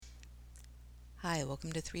Hi,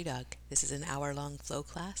 welcome to Three Dog. This is an hour-long flow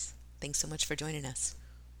class. Thanks so much for joining us.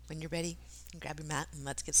 When you're ready, grab your mat and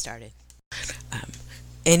let's get started. Um,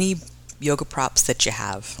 any yoga props that you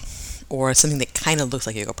have, or something that kind of looks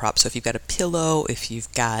like yoga props. So if you've got a pillow, if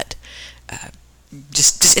you've got uh,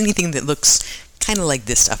 just anything that looks kind of like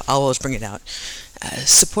this stuff, I'll always bring it out.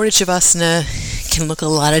 Supported Shavasana can look a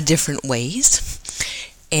lot of different ways,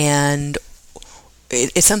 and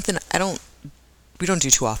it's something we don't do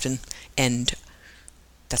too often, and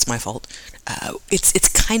that's my fault. It's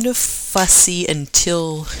kind of fussy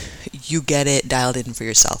until you get it dialed in for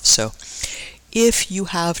yourself. So if you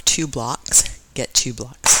have two blocks, get two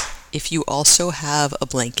blocks. If you also have a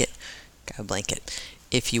blanket, get a blanket.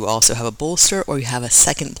 If you also have a bolster or you have a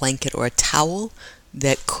second blanket or a towel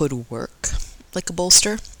that could work like a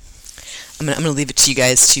bolster, I'm gonna leave it to you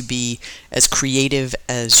guys to be as creative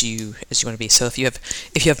as you want to be. So if you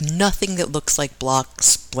have nothing that looks like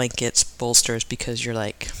blocks, blankets, bolsters because you're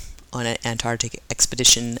like on an Antarctic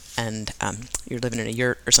expedition and you're living in a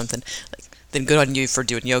yurt or something, like, then good on you for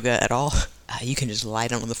doing yoga at all. You can just lie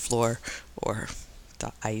down on the floor, or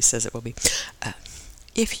the ice says it will be. Uh,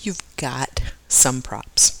 if you've got some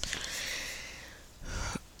props,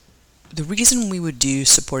 the reason we would do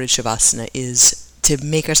supported shavasana is to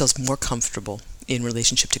make ourselves more comfortable in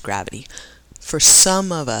relationship to gravity. For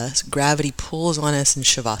some of us, gravity pulls on us in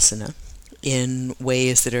shavasana in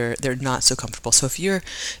ways that they're not so comfortable. So if you're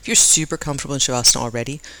super comfortable in shavasana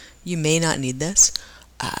already, you may not need this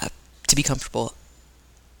to be comfortable.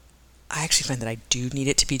 I actually find that I do need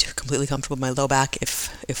it to be completely comfortable in my low back.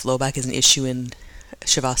 If low back is an issue in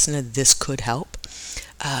shavasana, this could help.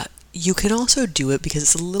 You can also do it because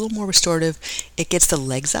it's a little more restorative. It gets the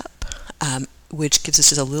legs up, which gives us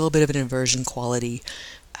just a little bit of an inversion quality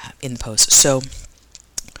in the pose. So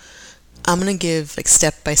I'm going to give like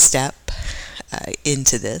step by step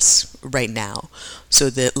into this right now, so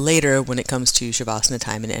that later when it comes to shavasana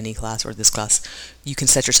time in any class or this class, you can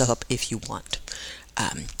set yourself up if you want.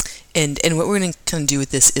 Um, and what we're going to kind of do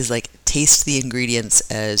with this is like taste the ingredients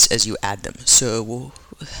as you add them. So we'll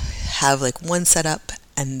have like one setup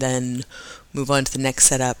and then move on to the next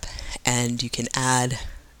setup, and you can add,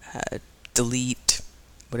 delete,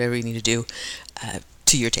 whatever you need to do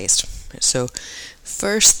to your taste. So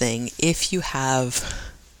first thing, if you have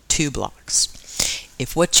two blocks,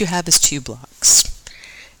 if what you have is two blocks,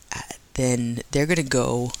 then they're going to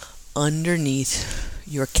go underneath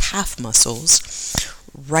your calf muscles,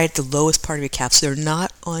 right at the lowest part of your calf. So they're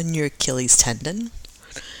not on your Achilles tendon.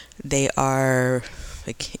 They are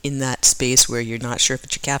like in that space where you're not sure if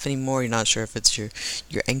it's your calf anymore, you're not sure if it's your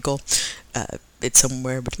ankle. It's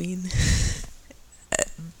somewhere between.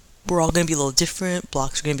 We're all going to be a little different.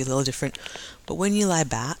 Blocks are going to be a little different. But when you lie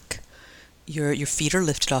back, your feet are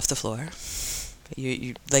lifted off the floor.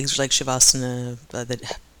 Your legs are like shavasana,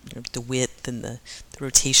 the width and the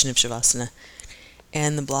rotation of shavasana,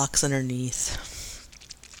 and the blocks underneath.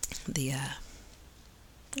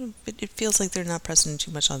 It feels like they're not pressing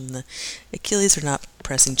too much on the Achilles. They're not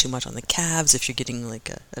pressing too much on the calves. If you're getting like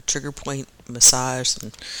a trigger point massage, then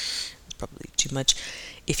it's probably too much.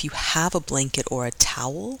 If you have a blanket or a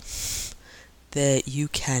towel that you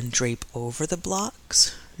can drape over the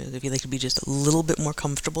blocks, if you'd like to be just a little bit more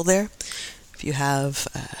comfortable there, if you have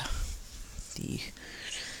the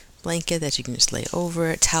blanket that you can just lay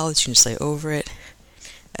over it, towel that you can just lay over it,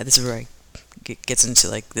 this is where I gets into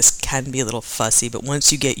like this can be a little fussy, but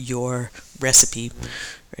once you get your recipe,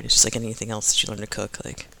 right, it's just like anything else that you learn to cook,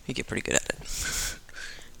 like you get pretty good at it.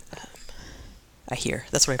 I hear,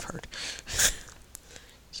 that's what I've heard.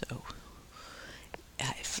 So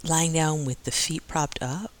lying down with the feet propped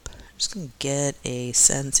up, I'm just going to get a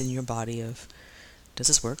sense in your body of, does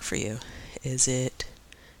this work for you? Is it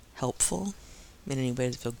helpful in any way?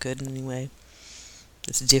 Does it feel good in any way?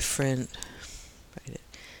 It's different, right? It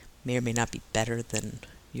may or may not be better than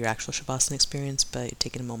your actual shavasana experience, but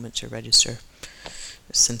taking a moment to register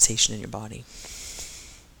the sensation in your body.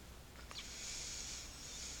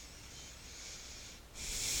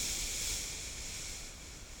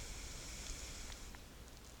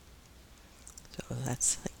 So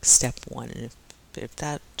that's like step one. And if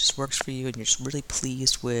that just works for you and you're just really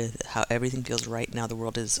pleased with how everything feels right now, the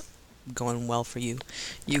world is going well for you,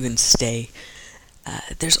 you can stay.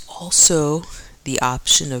 There's also the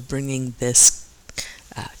option of bringing this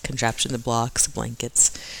contraption, the blocks, the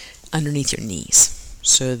blankets, underneath your knees,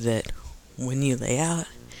 so that when you lay out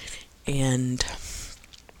and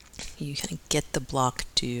you kind of get the block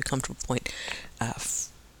to a comfortable point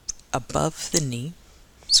above the knee,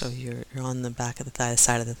 so you're on the back of the thigh, the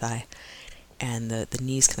side of the thigh, and the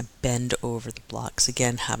knees kind of bend over the blocks.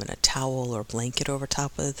 Again, having a towel or blanket over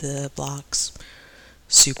top of the blocks,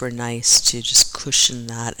 super nice to just cushion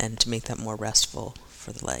that and to make that more restful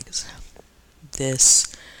for the legs.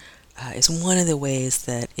 This is one of the ways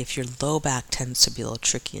that if your low back tends to be a little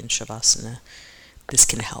tricky in Shavasana, this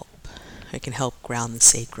can help. It can help ground the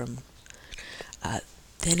sacrum.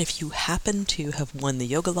 Then if you happen to have won the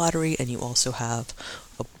yoga lottery and you also have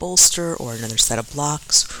a bolster or another set of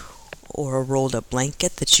blocks or a rolled up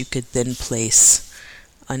blanket that you could then place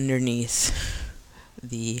underneath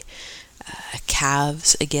the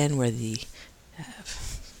calves again where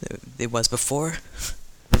it was before,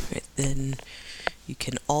 right, then you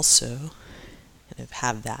can also kind of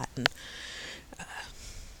have that. And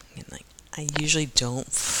like, I usually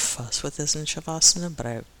don't fuss with this in Shavasana, but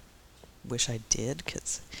I wish I did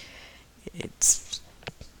because it's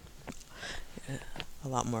a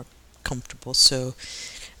lot more comfortable. So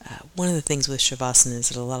one of the things with Shavasana is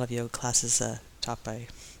that a lot of yoga classes taught by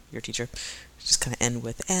your teacher just kind of end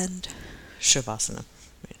with "and Shavasana."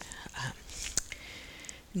 Right?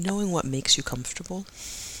 Knowing what makes you comfortable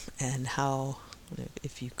and how,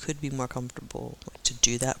 if you could be more comfortable to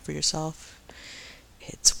do that for yourself,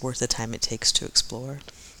 it's worth the time it takes to explore.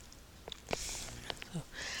 So,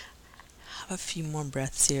 have a few more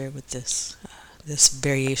breaths here with this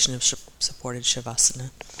variation of supported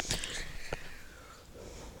Shavasana.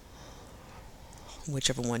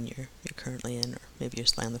 Whichever one you're currently in, or maybe you're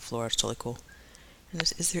just lying on the floor, it's totally cool. And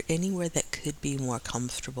is there anywhere that could be more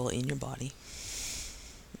comfortable in your body?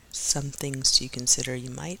 Some things to consider.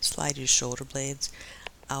 You might slide your shoulder blades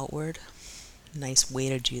outward. Nice way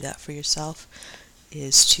to do that for yourself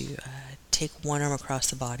is to take one arm across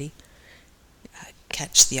the body,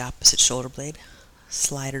 catch the opposite shoulder blade,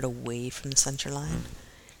 slide it away from the center line,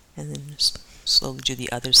 and then just slowly do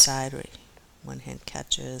the other side. Right? One hand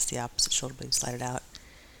catches the opposite shoulder blade, slide it out,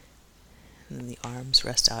 and then the arms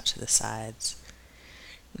rest out to the sides.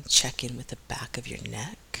 And check in with the back of your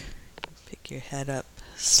neck. Pick your head up,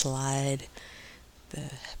 slide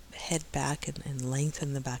the head back, and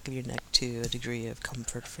lengthen the back of your neck to a degree of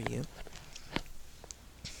comfort for you.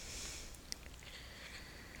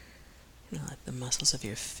 Let the muscles of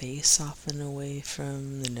your face soften away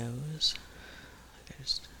from the nose.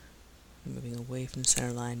 Just moving away from the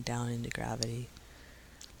center line down into gravity.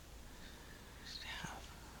 Just have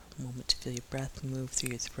a moment to feel your breath move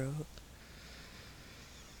through your throat.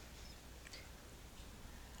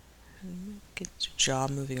 And get your jaw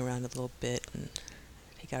moving around a little bit and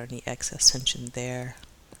take out any excess tension there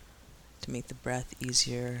to make the breath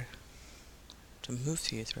easier to move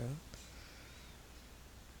through your throat.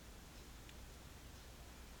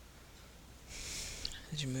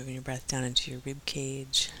 As you're moving your breath down into your rib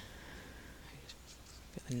cage,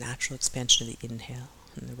 feel the natural expansion of the inhale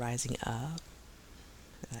and the rising up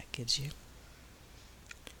that gives you.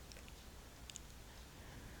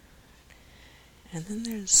 And then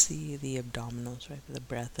there's the abdominals, right? The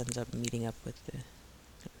breath ends up meeting up with the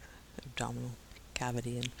abdominal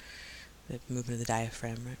cavity and the movement of the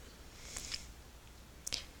diaphragm, right?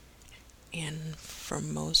 And for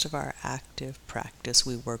most of our active practice,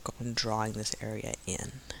 we work on drawing this area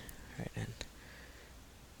in, right? And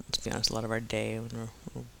to be honest, a lot of our day when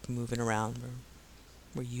we're moving around,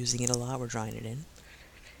 we're using it a lot, we're drawing it in.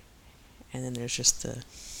 And then there's just the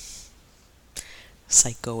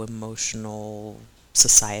psycho-emotional,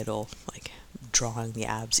 societal, like drawing the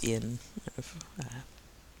abs in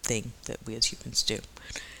thing that we as humans do.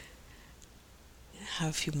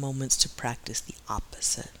 Have a few moments to practice the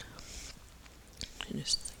opposite. And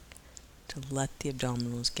just to let the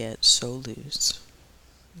abdominals get so loose.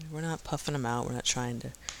 We're not puffing them out, we're not trying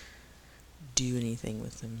to do anything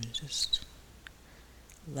with them, just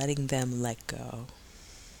letting them let go.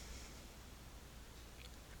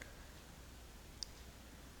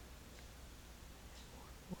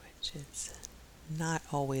 Which is not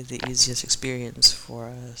always the easiest experience for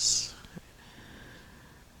us.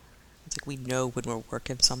 It's like we know when we're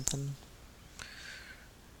working something,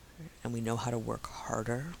 and we know how to work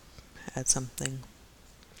harder at something.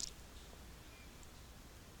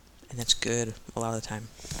 And that's good a lot of the time.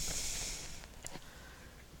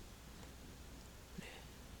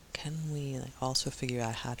 Can we also figure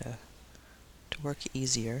out how to work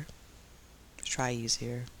easier, to try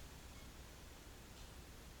easier,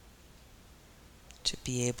 to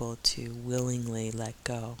be able to willingly let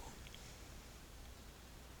go?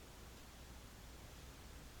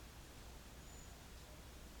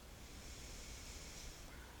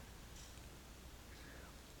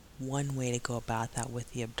 One way to go about that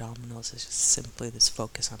with the abdominals is just simply this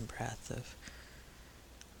focus on breath of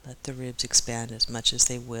let the ribs expand as much as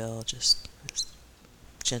they will, just This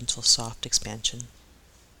gentle, soft expansion.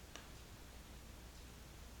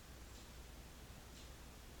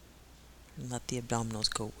 And let the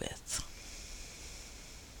abdominals go with.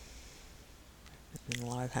 And a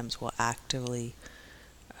lot of times we'll actively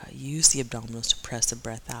use the abdominals to press the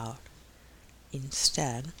breath out.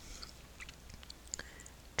 Instead,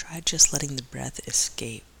 try just letting the breath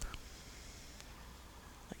escape.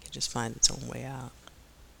 Like it just finds its own way out.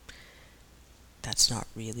 That's not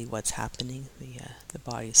really what's happening. The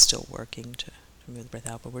body is still working to move the breath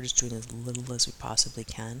out, but we're just doing as little as we possibly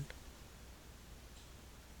can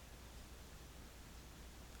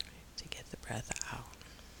to get the breath out.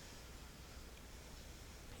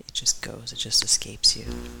 It just goes, it just escapes you.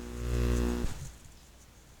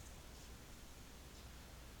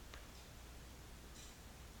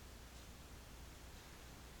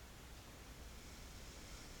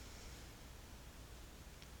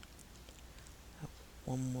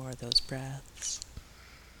 One more of those breaths.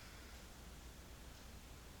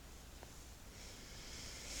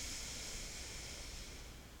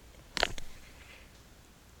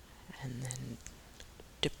 And then,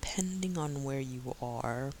 depending on where you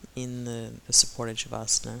are in the supported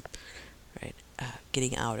Shavasana, right,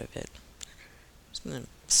 getting out of it, I'm just going to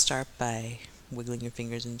start by wiggling your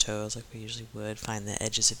fingers and toes like we usually would. Find the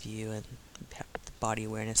edges of you and have the body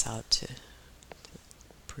awareness out to the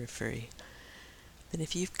periphery. Then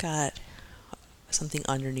if you've got something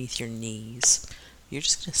underneath your knees, you're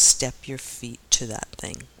just going to step your feet to that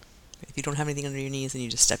thing. If you don't have anything under your knees, then you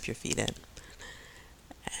just step your feet in.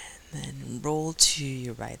 And then roll to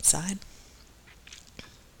your right side.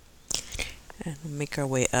 And we'll make our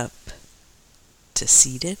way up to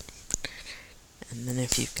seated. And then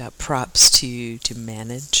if you've got props to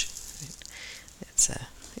manage,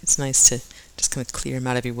 it's nice to just kind of clear them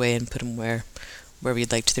out of your way and put them wherever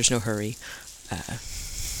you'd like to. There's no hurry.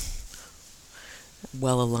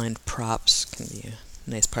 Well-aligned props can be a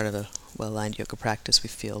nice part of a well-aligned yoga practice. We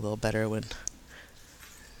feel a little better when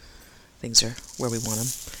things are where we want them.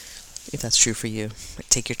 If that's true for you,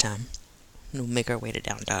 take your time. And we'll make our way to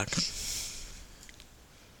down dog.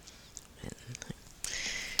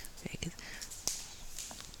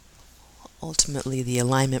 Ultimately, the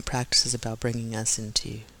alignment practice is about bringing us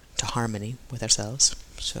into harmony with ourselves.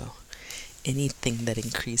 So anything that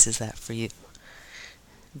increases that for you,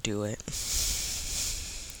 do it.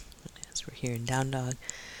 As we're here in down dog,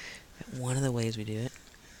 one of the ways we do it,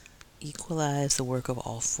 equalize the work of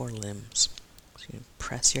all four limbs. So you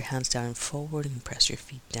press your hands down and forward and press your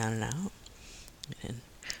feet down and out. And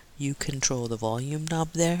you control the volume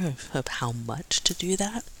knob there of how much to do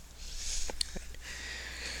that.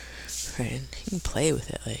 Right, and you can play with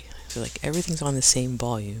it. Like everything's on the same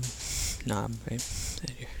volume knob, right?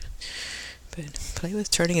 But play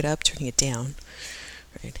with turning it up, turning it down.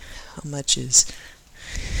 Right? How much is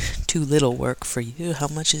too little work for you? How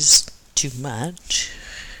much is too much?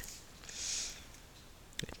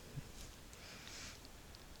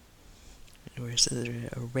 Or is there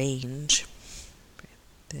a range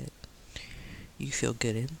that you feel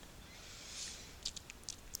good in,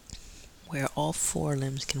 where all four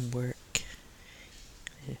limbs can work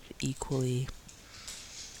equally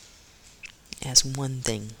as one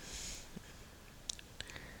thing?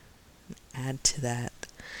 Add to that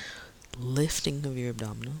lifting of your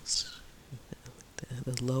abdominals.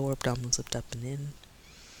 The lower abdominals lift up and in.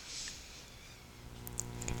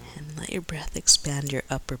 And let your breath expand your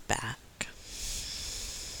upper back.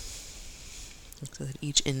 So that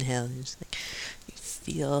each inhale, you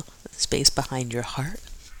feel the space behind your heart.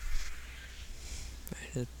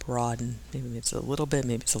 Right, just broaden. Maybe it's a little bit,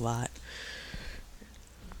 maybe it's a lot.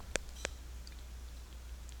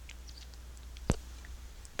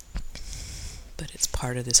 But it's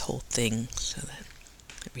part of this whole thing, so that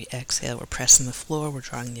every exhale, we're pressing the floor, we're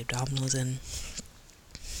drawing the abdominals in.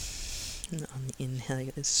 And on the inhale, you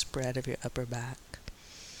get this spread of your upper back.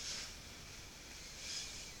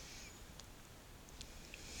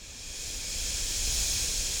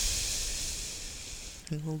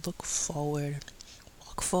 And we'll walk forward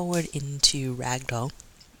into ragdoll.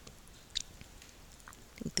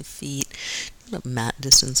 Take the feet about mat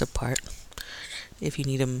distance apart. If you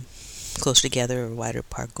need them closer together or wider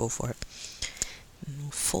apart, go for it. And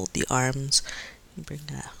we'll fold the arms and bring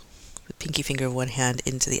the pinky finger of one hand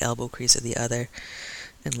into the elbow crease of the other,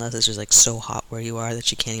 unless it's just so hot where you are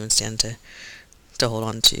that you can't even stand to hold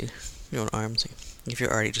on to your own arms. If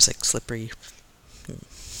you're already just slippery,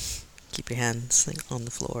 keep your hands on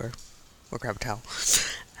the floor or grab a towel.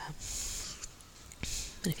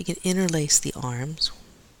 But if you can interlace the arms,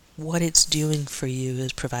 what it's doing for you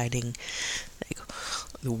is providing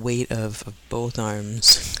the weight of both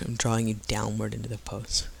arms drawing you downward into the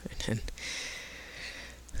pose. And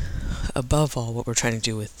above all, what we're trying to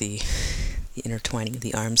do with the intertwining of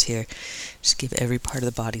the arms here, just give every part of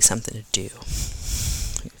the body something to do.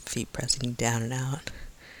 Feet pressing down and out.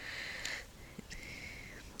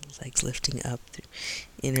 Legs lifting up through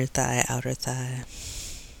inner thigh, outer thigh.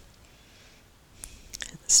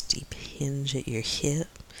 This deep hinge at your hip.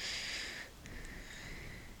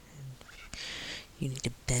 You need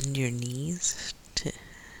to bend your knees to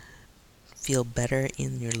feel better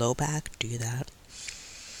in your low back. Do that.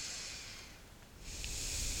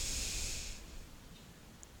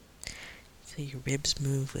 Feel your ribs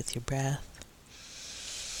move with your breath.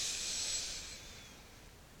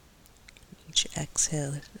 Each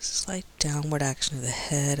exhale, there's a slight downward action of the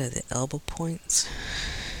head at the elbow points,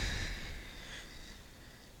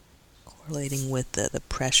 correlating with the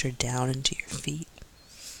pressure down into your feet.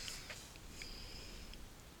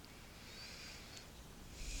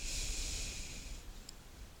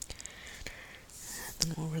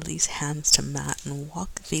 Then we'll release hands to mat and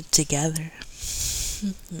walk the feet together.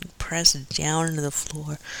 And press down into the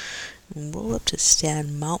floor and roll up to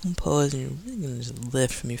stand mountain pose, and you're really going to just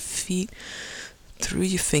lift from your feet through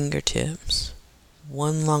your fingertips,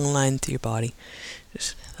 one long line through your body.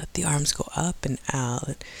 Just let the arms go up and out.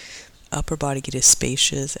 Let upper body get as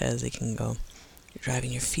spacious as it can go. You're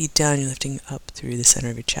driving your feet down, you're lifting up through the center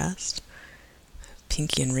of your chest,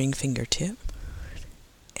 pinky and ring fingertip,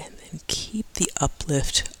 and then keep the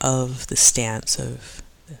uplift of the stance of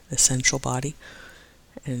the central body.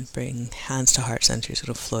 And bring hands to heart center, so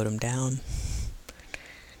to float them down.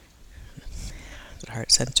 The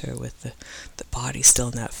heart center with the body still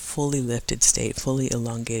in that fully lifted state, fully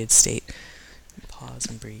elongated state. Pause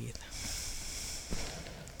and breathe.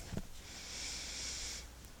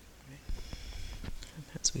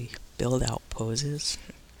 As we build out poses,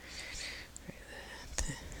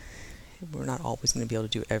 we're not always going to be able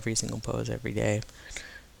to do every single pose every day.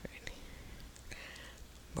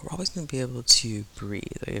 But we're always going to be able to breathe.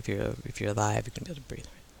 Like if you're alive, you're going to be able to breathe.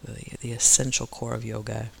 The essential core of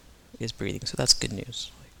yoga is breathing, so that's good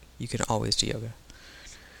news. Like, you can always do yoga.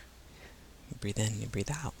 You breathe in, you breathe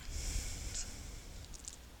out.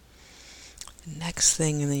 The next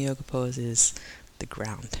thing in the yoga pose is the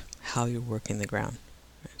ground, how you're working the ground.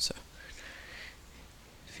 Right, so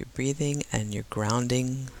if you're breathing and you're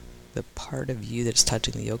grounding the part of you that's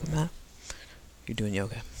touching the yoga mat, you're doing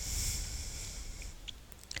yoga.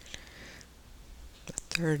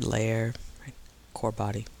 Third layer, right, core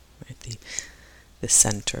body, right, the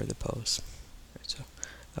center of the pose. Right, so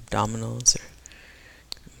abdominals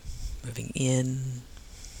are moving in.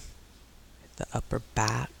 The upper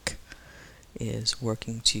back is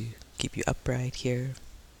working to keep you upright here.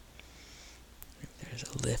 There's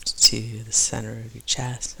a lift to the center of your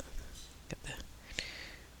chest. So get the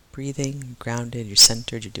breathing, grounded, you're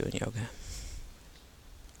centered, you're doing yoga.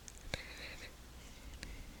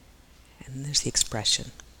 And there's the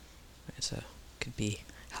expression. Right? So it could be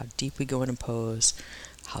how deep we go in a pose,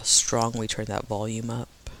 how strong we turn that volume up,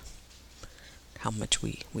 how much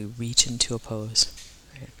we reach into a pose.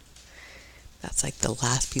 Right? That's like the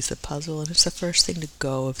last piece of the puzzle, and it's the first thing to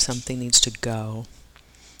go if something needs to go,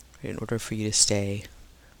 right, in order for you to stay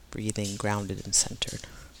breathing, grounded, and centered.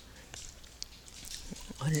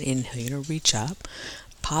 On an inhale, you're going to reach up,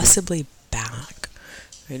 possibly back.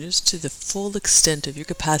 Right, just to the full extent of your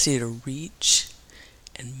capacity to reach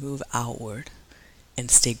and move outward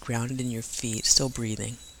and stay grounded in your feet, still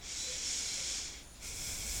breathing.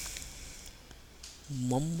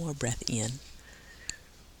 One more breath in.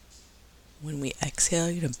 When we exhale,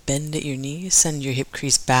 you're going to bend at your knees, send your hip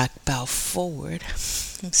crease back, bow forward.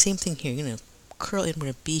 And same thing here, you're going to curl in. We're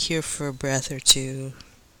going to be here for a breath or two.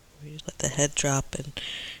 You just let the head drop and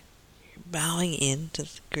you're bowing in to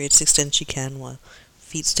the greatest extent you can while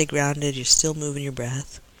feet stay grounded, you're still moving your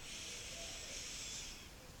breath.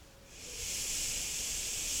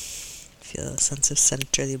 Feel a sense of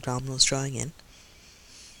center, the abdominals drawing in.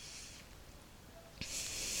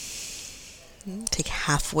 Take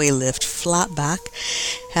halfway lift, flat back,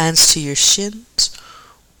 hands to your shins,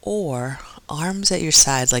 or arms at your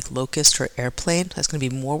sides like locust or airplane. That's going to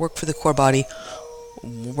be more work for the core body,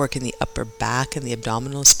 more work in the upper back and the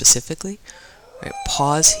abdominals specifically. Right,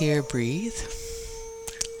 pause here, breathe.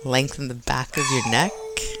 Lengthen the back of your neck.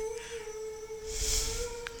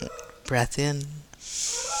 Breath in.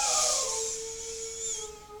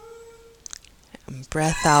 And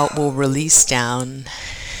breath out will release down.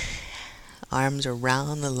 Arms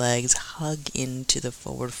around the legs, hug into the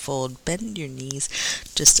forward fold. Bend your knees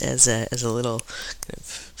just as a little kind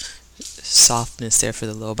of softness there for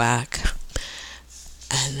the low back.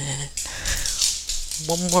 And then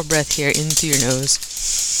one more breath here in through your nose.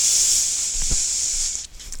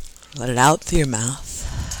 Let it out through your mouth.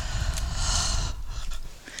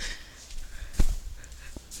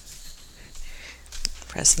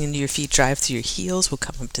 Pressing into your feet, drive through your heels. We'll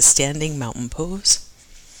come up to standing mountain pose.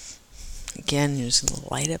 Again, you're just going to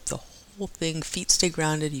light up the whole thing. Feet stay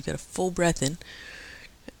grounded. You get a full breath in.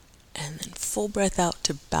 And then full breath out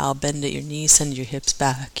to bow. Bend at your knees, send your hips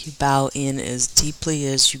back. You bow in as deeply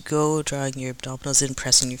as you go, drawing your abdominals in,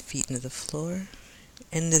 pressing your feet into the floor.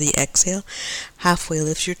 End of the exhale. Halfway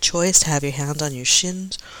lift, your choice to have your hands on your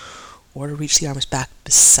shins or to reach the arms back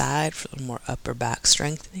beside for a little more upper back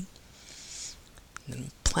strengthening. And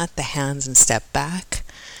then plant the hands and step back.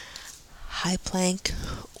 High plank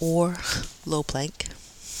or low plank.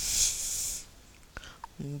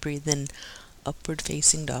 And breathe in, upward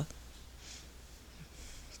facing dog.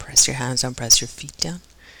 Press your hands down, press your feet down.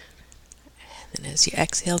 And then as you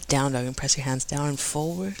exhale, down dog, and press your hands down and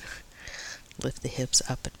forward. Lift the hips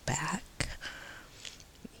up and back.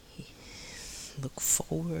 Look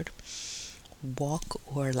forward. Walk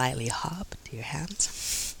or lightly hop to your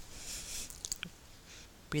hands.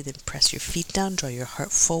 Breathe in, press your feet down, draw your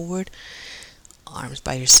heart forward. Arms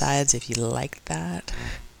by your sides if you like that.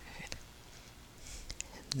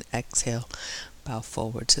 And exhale, bow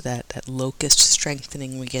forward. So that locust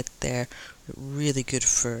strengthening we get there, really good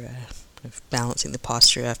for balancing the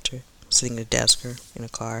posture after sitting at a desk or in a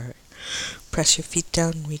car. Press your feet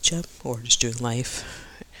down, reach up, or just doing life.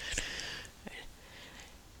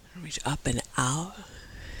 Reach up and out.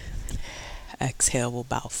 Exhale, we'll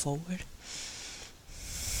bow forward.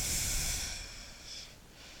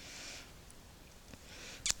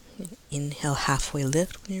 Inhale, halfway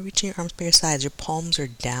lift. When you're reaching your arms by your sides, your palms are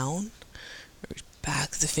down. Reach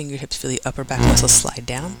back to the fingertips, feel the upper back muscles slide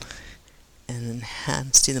down. And then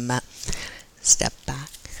hands to the mat. Step back,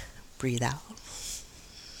 breathe out.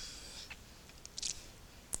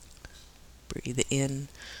 Breathe in,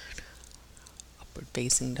 upward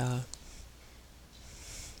facing dog.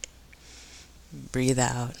 Breathe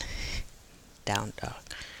out, down dog.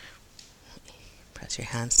 Press your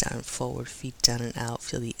hands down and forward, feet down and out.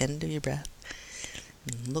 Feel the end of your breath.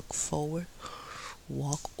 And look forward.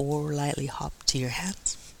 Walk or lightly hop to your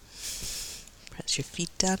hands. Press your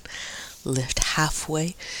feet down. Lift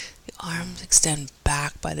halfway. The arms extend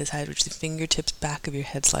back by the side. Reach the fingertips back of your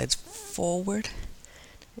head slides forward.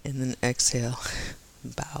 And then exhale.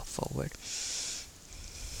 Bow forward.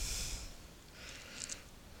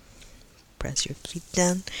 Press your feet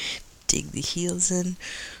down. Dig the heels in.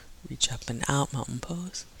 Reach up and out, mountain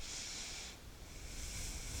pose.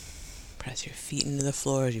 Press your feet into the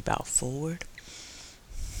floor as you bow forward.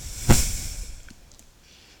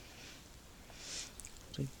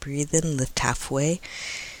 Breathe in, lift halfway.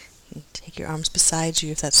 Take your arms beside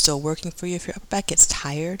you if that's still working for you. If your upper back gets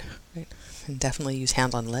tired, right, and definitely use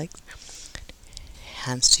hands on legs.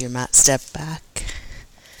 Hands to your mat, step back.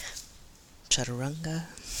 Chaturanga.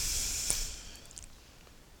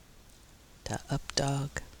 To up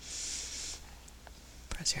dog.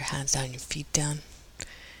 Press your hands down, your feet down.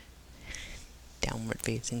 Downward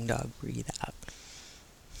facing dog, breathe out.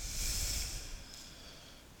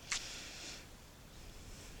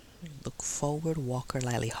 Look forward, walk or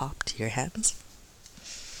lightly hop to your hands.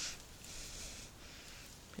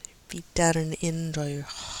 Feet down and in, draw your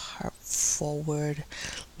heart forward,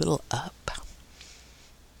 little up.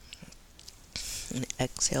 And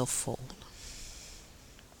exhale, fold.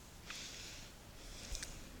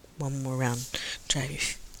 One more round. Drive your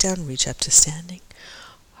feet down, reach up to standing.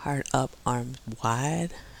 Heart up, arms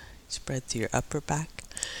wide. Spread through your upper back.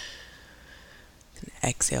 And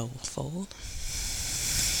exhale, fold.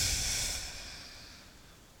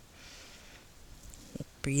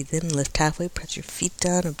 Breathe in, lift halfway, press your feet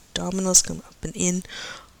down, abdominals come up and in.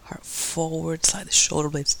 Heart forward, slide the shoulder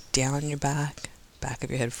blades down your back. Back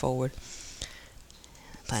of your head forward.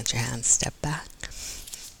 Plant your hands, step back.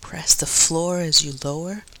 Press the floor as you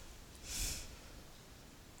lower.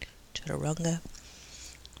 Chaturanga.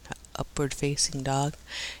 Upward facing dog.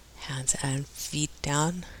 Hands and feet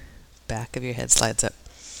down. Back of your head slides up.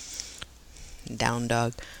 Down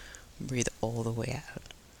dog. Breathe all the way out.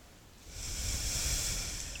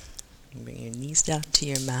 Bring your knees down to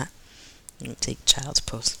your mat. And take child's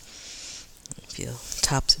pose. Feel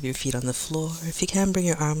tops of your feet on the floor. If you can, bring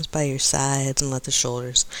your arms by your sides and let the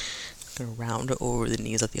shoulders round over the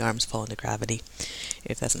knees. Let the arms fall into gravity.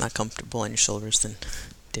 If that's not comfortable on your shoulders, then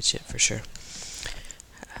ditch it for sure.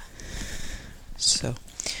 So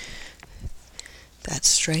that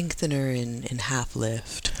strengthener in half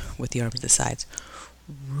lift with the arms to the sides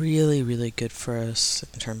really, really good for us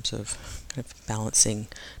in terms of kind of balancing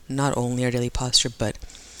not only our daily posture, but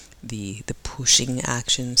the pushing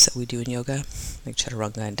actions that we do in yoga, like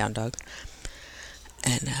chaturanga and down dog.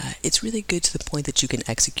 And it's really good to the point that you can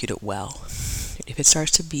execute it well. If it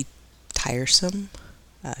starts to be tiresome,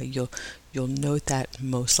 you'll note that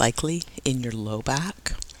most likely in your low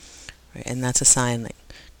back, right? And that's a sign, like,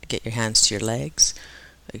 to get your hands to your legs,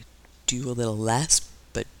 like, do a little less,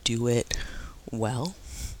 but do it well,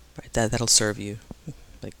 right? That'll serve you,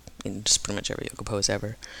 like, in just pretty much every yoga pose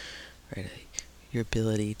ever, right? Your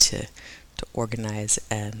ability to organize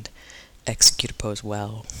and execute a pose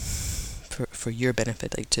well for your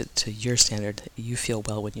benefit, like to your standard, you feel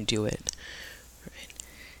well when you do it, right?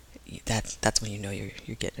 That's when you know you're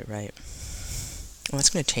getting it right. And that's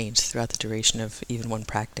going to change throughout the duration of even one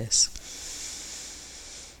practice.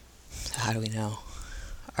 So how do we know?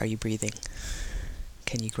 Are you breathing?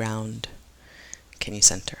 Can you ground? Can you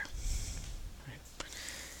center? Right.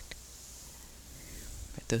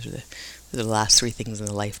 Those are the last three things in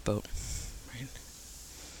the lifeboat. Right?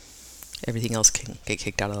 Everything else can get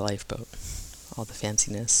kicked out of the lifeboat. All the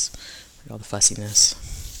fanciness, all the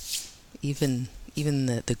fussiness, even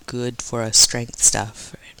the good for us strength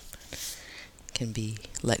stuff, right, can be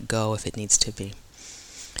let go if it needs to be.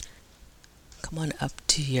 Come on up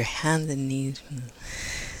to your hands and knees.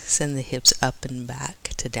 Send the hips up and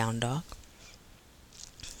back to down dog.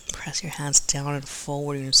 Press your hands down and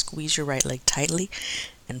forward. You're going to squeeze your right leg tightly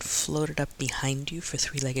and float it up behind you for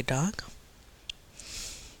three-legged dog.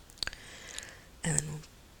 And then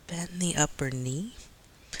bend the upper knee.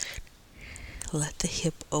 Let the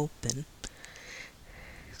hip open.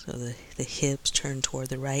 So the hips turn toward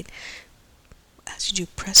the right. As you do,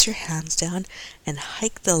 press your hands down and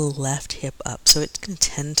hike the left hip up. So it's going to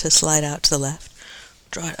tend to slide out to the left.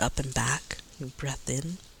 Draw it up and back. Breath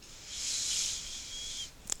in.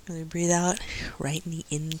 And then breathe out. Right knee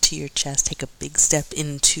into your chest. Take a big step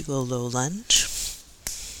into a low lunge.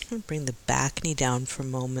 And bring the back knee down for a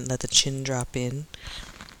moment. Let the chin drop in.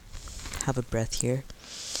 Have a breath here.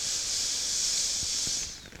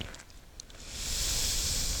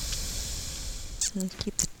 And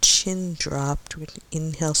keep the chin dropped. We're going to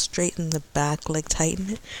inhale, straighten the back leg, tighten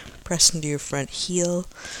it. Press into your front heel.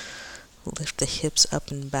 Lift the hips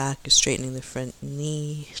up and back. You're straightening the front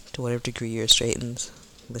knee to whatever degree you're straightened.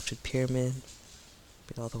 Lifted pyramid.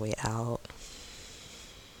 Breathe all the way out.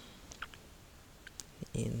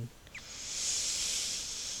 In.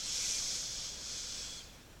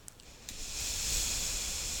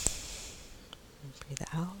 Breathe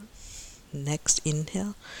out. Next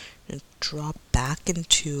inhale, and drop back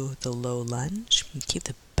into the low lunge. And keep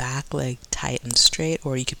the back leg tight and straight,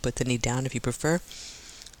 or you could put the knee down if you prefer.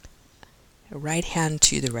 Right hand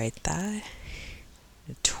to the right thigh.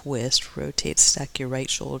 Twist, rotate, stack your right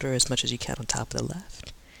shoulder as much as you can on top of the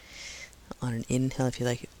left. On an inhale, if you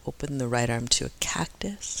like, open the right arm to a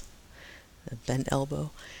cactus, a bent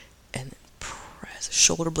elbow, and press the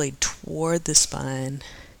shoulder blade toward the spine.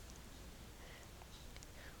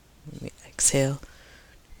 When we exhale,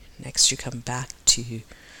 next you come back to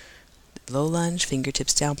low lunge,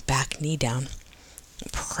 fingertips down, back knee down.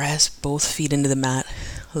 Press both feet into the mat,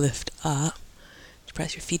 lift up.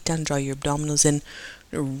 Press your feet down, draw your abdominals in,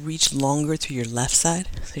 reach longer through your left side.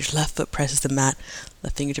 So your left foot presses the mat,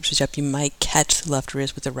 left fingertips reach up. You might catch the left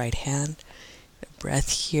wrist with the right hand.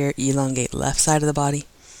 Breath here, elongate left side of the body.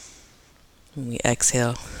 When we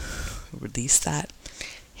exhale, release that.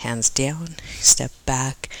 Hands down, step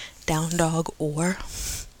back, down dog or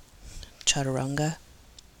chaturanga.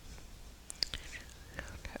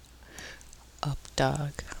 Up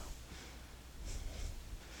dog.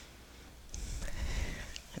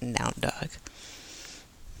 And down dog.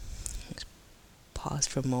 Just pause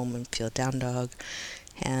for a moment, feel down dog,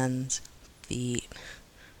 hands, feet,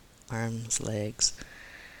 arms, legs,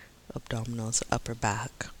 abdominals, upper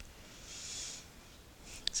back.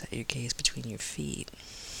 Set your gaze between your feet.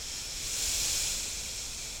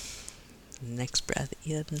 Next breath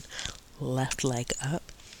in, left leg up.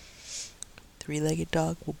 Three-legged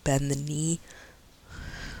dog, will bend the knee,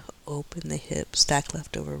 open the hip, stack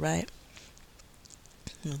left over right.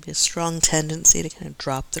 There'll be a strong tendency to kind of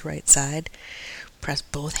drop the right side. Press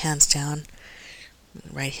both hands down,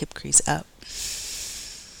 right hip crease up.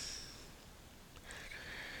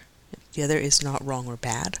 The other is not wrong or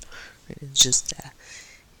bad. It's just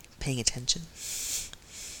paying attention.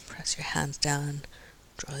 Press your hands down,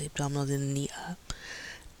 draw the abdominals in, knee up,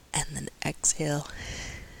 and then exhale,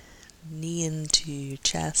 knee into your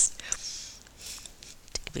chest.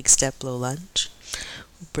 Take a big step, low lunge.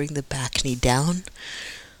 Bring the back knee down,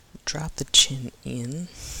 drop the chin in,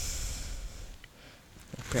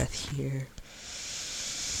 Breath here.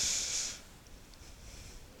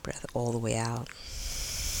 Breath all the way out.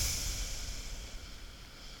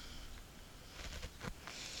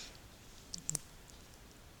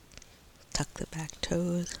 Tuck the back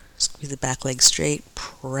toes. Squeeze the back leg straight.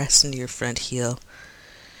 Press into your front heel.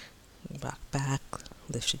 Rock back.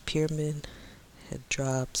 Lifted pyramid. Head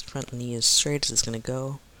drops. Front knee is straight as it's going to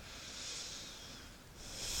go.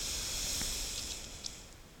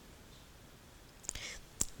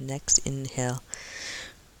 Next, inhale.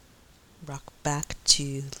 Rock back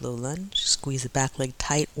to low lunge. Squeeze the back leg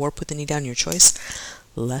tight or put the knee down, your choice.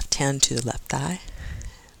 Left hand to the left thigh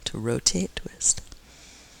to rotate, twist.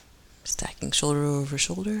 Stacking shoulder over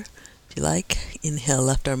shoulder. If you like, inhale,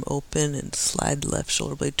 left arm open and slide the left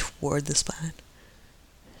shoulder blade toward the spine.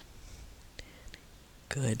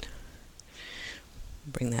 Good.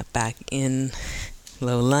 Bring that back in.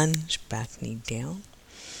 Low lunge, back knee down.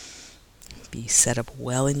 Be set up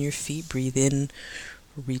well in your feet. Breathe in,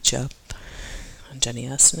 reach up.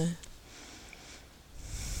 Anjaneyasana.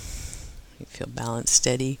 You feel balance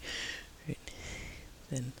steady. Right.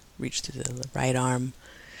 Then reach to the right arm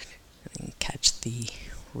and catch the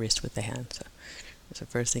wrist with the hand. So the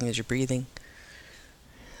first thing is you're breathing.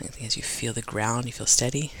 Second thing is you feel the ground, you feel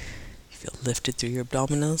steady. You feel lifted through your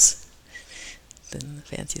abdominals. Then the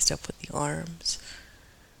fancy stuff with the arms.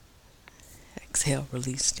 Exhale,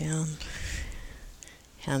 release down.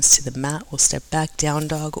 Hands to the mat. We'll step back, down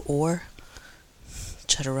dog or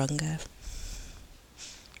chaturanga.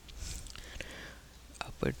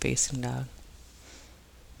 Upward facing dog.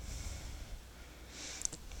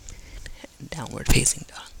 And downward facing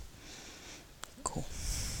dog. Cool.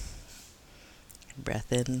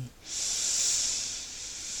 Breath in.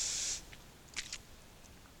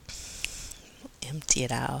 Empty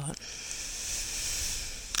it out.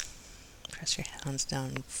 Press your hands down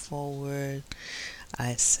and forward.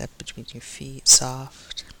 Eyes set between your feet,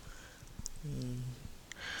 soft.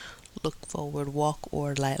 Look forward, walk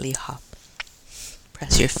or lightly hop.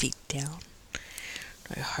 Press your feet down.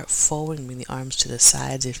 Draw your heart forward and bring the arms to the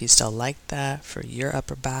sides if you still like that for your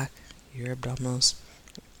upper back, your abdominals.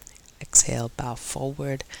 Exhale, bow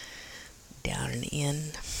forward, down and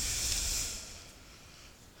in.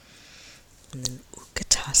 And then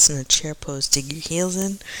Utkatasana, chair pose, dig your heels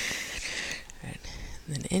in. Right.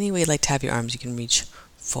 And then any way you'd like to have your arms, you can reach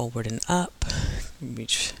forward and up.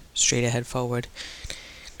 Reach straight ahead forward.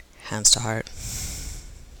 Hands to heart.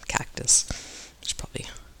 Cactus. There's probably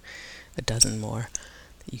a dozen more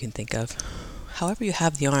that you can think of. However you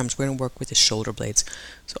have the arms, we're going to work with the shoulder blades.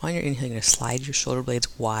 So on your inhale, you're going to slide your shoulder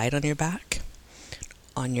blades wide on your back.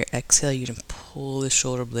 On your exhale, you can pull the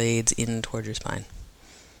shoulder blades in towards your spine.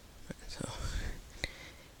 So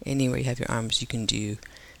anywhere you have your arms, you can do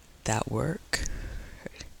that work.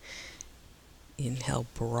 Inhale,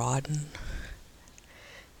 broaden.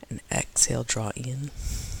 And exhale, draw in.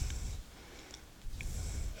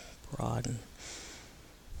 Broaden.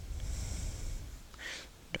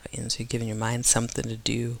 Draw in. So you're giving your mind something to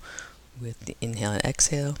do with the inhale and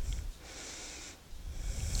exhale.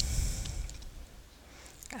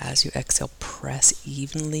 As you exhale, press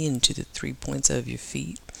evenly into the 3 points of your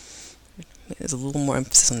feet. There's a little more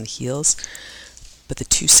emphasis on the heels, but the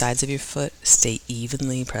two sides of your foot stay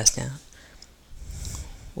evenly pressed down.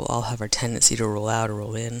 We'll all have our tendency to roll out or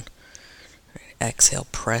roll in. Right. Exhale,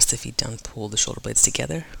 press the feet down, pull the shoulder blades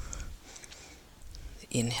together.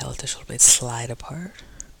 Inhale, let the shoulder blades slide apart.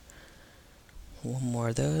 One more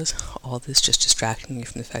of those. All this just distracting you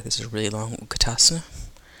from the fact this is a really long Utkatasana.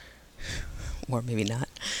 Or maybe not.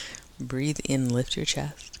 Breathe in, lift your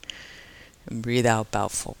chest. And breathe out, bow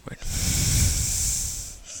forward.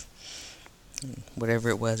 Whatever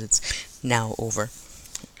it was, it's now over.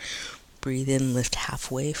 Breathe in, lift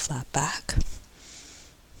halfway, flat back.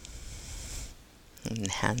 And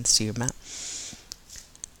hands to your mat.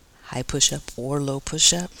 High push-up or low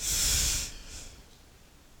push-up.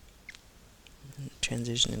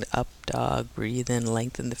 Transition into up dog. Breathe in,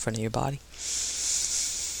 lengthen the front of your body.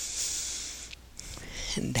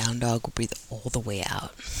 And down dog, will breathe all the way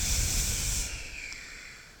out.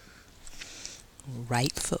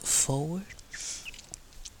 Right foot forward.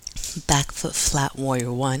 Back foot flat,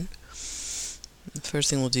 warrior one. The first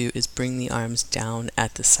thing we'll do is bring the arms down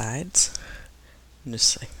at the sides. And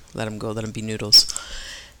just like let them go, let them be noodles.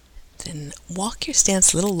 Then walk your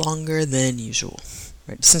stance a little longer than usual.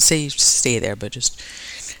 Right? Doesn't say you stay there, but just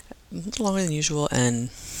a little longer than usual. And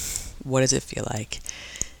what does it feel like?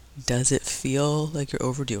 Does it feel like you're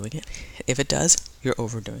overdoing it? If it does, you're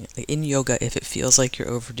overdoing it. Like in yoga, if it feels like you're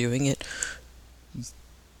overdoing it,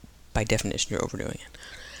 by definition, you're overdoing it.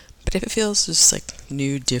 But if it feels just like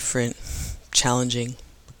new, different, challenging,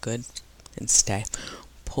 Good. And stay.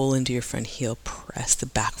 Pull into your front heel, press the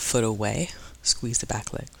back foot away, squeeze the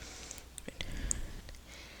back leg.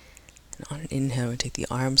 And on an inhale, we take the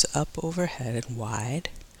arms up overhead and wide.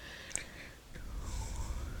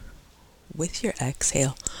 With your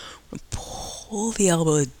exhale, pull the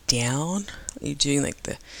elbow down. You're doing like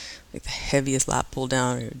the heaviest lat pull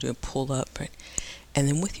down, or you're doing pull up, right? And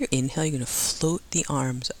then with your inhale, you're going to float the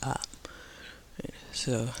arms up. Right?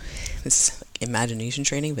 So this is like imagination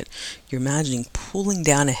training, but you're imagining pulling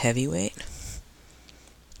down a heavy weight,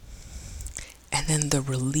 and then the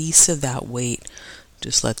release of that weight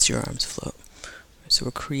just lets your arms float. So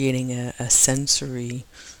we're creating a sensory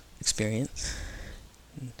experience,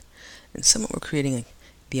 and somewhat we're creating like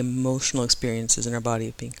the emotional experiences in our body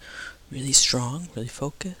of being really strong, really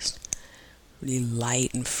focused, really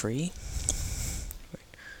light and free.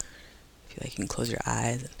 If you like, you can close your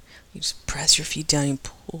eyes and you just press your feet down, you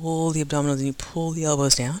pull the abdominals and you pull the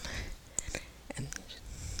elbows down, and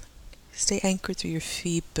stay anchored through your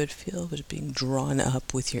feet, but feel it being drawn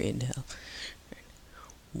up with your inhale.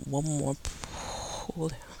 One more pull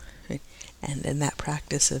down, right? And then that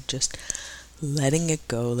practice of just letting it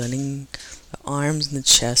go, letting the arms and the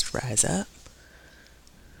chest rise up,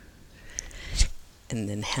 and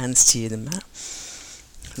then hands to the mat.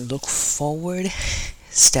 Look forward,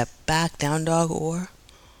 step back, down dog or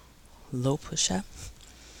low push-up,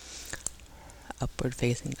 upward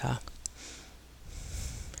facing dog,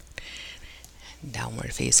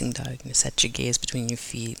 downward facing dog. You're going to set your gaze between your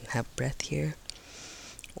feet and have breath here,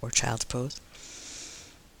 or child's pose.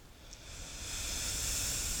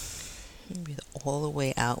 Breathe all the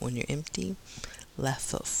way out when you're empty. Left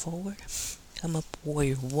foot forward. Come up,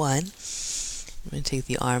 warrior one. I'm going to take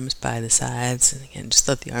the arms by the sides, and again, just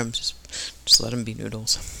let the arms, just let them be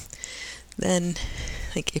noodles. Then,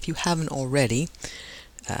 like if you haven't already,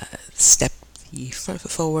 step the front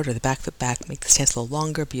foot forward or the back foot back. Make the stance a little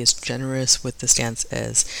longer. Be as generous with the stance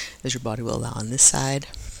as your body will allow on this side.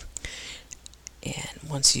 And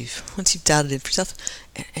once you've dialed it in for yourself,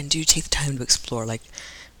 and do take the time to explore. Like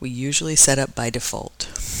we usually set up by default,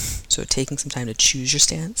 so taking some time to choose your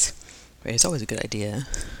stance, right? It's always a good idea,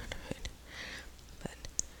 right? But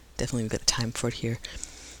definitely we've got the time for it here.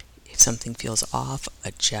 If something feels off,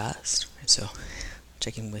 adjust. Right? So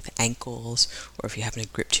checking with ankles, or if you happen to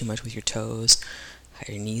grip too much with your toes, how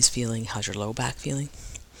are your knees feeling? How's your low back feeling?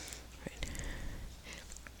 Right.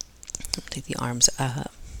 Take the arms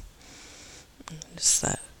up. Just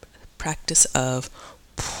that practice of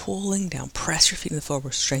pulling down. Press your feet in the floor.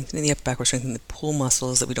 We're strengthening the upper back. We're strengthening the pull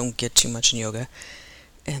muscles that we don't get too much in yoga.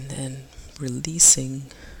 And then releasing.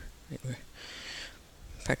 Right, we're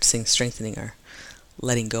practicing strengthening our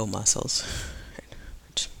letting go muscles. Right,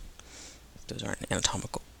 which, those aren't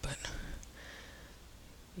anatomical, but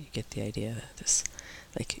you get the idea that this,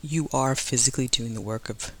 like, you are physically doing the work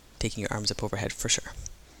of taking your arms up overhead for sure.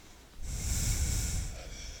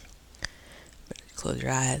 Close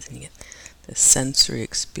your eyes and you get the sensory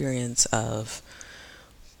experience of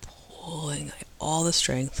pulling all the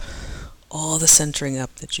strength, all the centering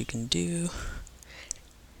up that you can do,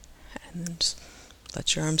 and then just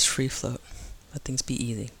let your arms free float. Let things be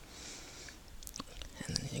easy.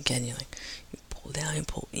 And then again, you pull down and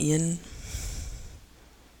pull in.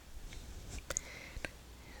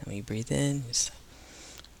 And when you breathe in, just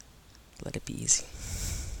let it be easy.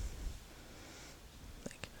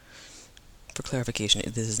 For clarification,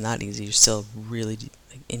 this is not easy. You're still really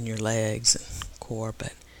in your legs and core,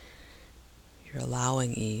 but you're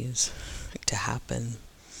allowing ease to happen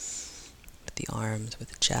with the arms, with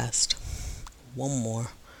the chest. One more.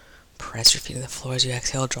 Press your feet on the floor as you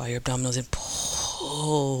exhale. Draw your abdominals in.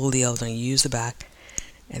 Pull the elbows down. Use the back.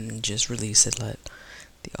 And then just release it. Let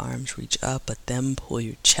the arms reach up, but then pull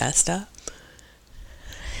your chest up.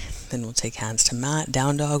 Then we'll take hands to mat,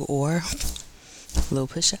 down dog, or low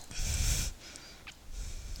push-up.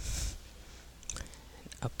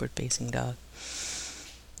 Upward facing dog,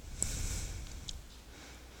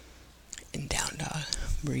 and down dog.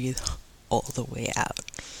 Breathe all the way out.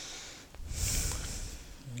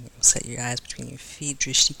 Set your eyes between your feet,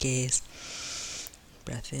 drishti gaze.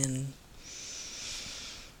 Breath in,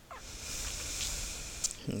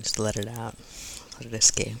 and just let it out. Let it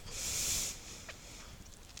escape.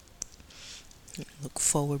 Look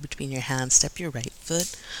forward between your hands. Step your right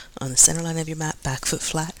foot on the center line of your mat, back foot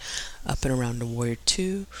flat, up and around to warrior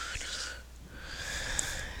two.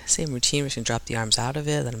 Same routine, we're just going to drop the arms out of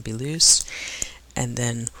it, let them be loose, and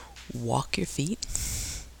then walk your feet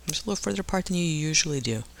just a little further apart than you usually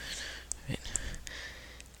do. Right.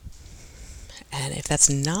 And if that's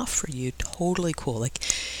not for you, totally cool. Like,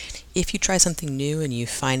 If you try something new and you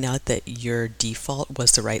find out that your default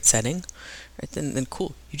was the right setting, right, then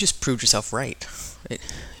cool, you just proved yourself right. Right?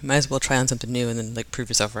 You might as well try on something new and then like prove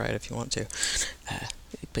yourself right if you want to.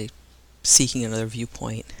 By seeking another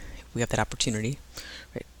viewpoint, we have that opportunity,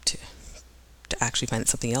 right, to actually find that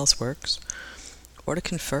something else works, or to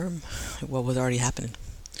confirm what was already happening.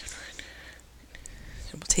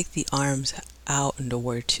 And we'll take the arms out into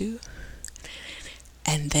warrior two,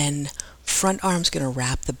 and then front arm's going to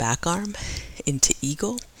wrap the back arm into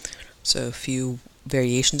eagle. So a few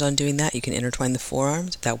variations on doing that. You can intertwine the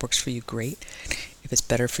forearms. If that works for you, great. If it's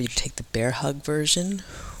better for you to take the bear hug version,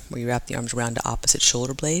 where you wrap the arms around the opposite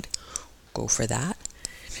shoulder blade, go for that.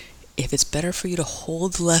 If it's better for you to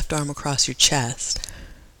hold the left arm across your chest,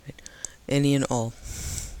 right, any and all,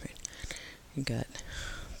 right, you got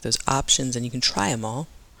those options and you can try them all.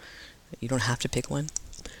 You don't have to pick one.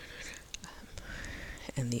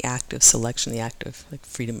 And the act of selection, the act of like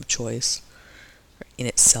freedom of choice, in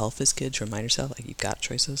itself is good to remind yourself like you've got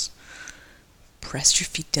choices. Press your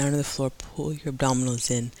feet down to the floor, pull your abdominals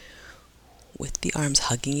in with the arms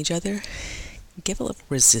hugging each other. Give a little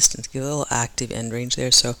resistance, give a little active end range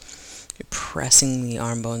there. So you're pressing the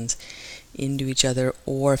arm bones into each other,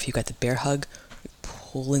 or if you've got the bear hug, you're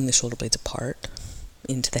pulling the shoulder blades apart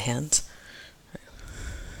into the hands.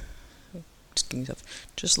 Just give yourself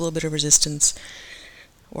just a little bit of resistance,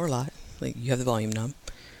 or a lot, like you have the volume knob.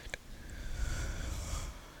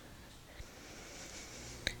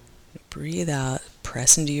 Breathe out,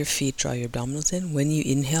 press into your feet, draw your abdominals in. When you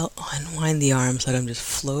inhale, unwind the arms, let them just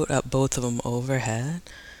float up, both of them overhead.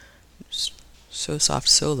 Just so soft,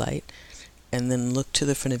 so light. And then look to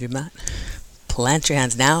the front of your mat. Plant your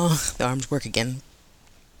hands. Now the arms work again.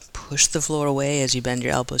 Push the floor away as you bend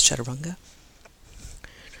your elbows, chaturanga.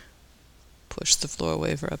 Push the floor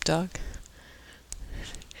away for up dog.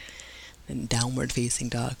 And downward facing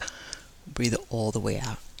dog. Breathe it all the way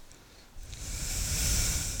out.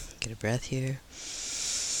 Get a breath here.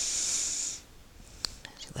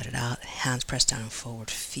 As you let it out, hands press down and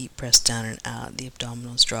forward, feet press down and out, the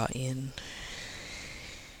abdominals draw in.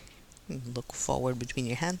 Look forward between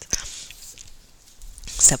your hands.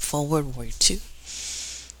 Step forward, warrior two.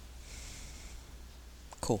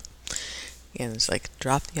 Cool. Again, it's like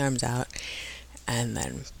drop the arms out and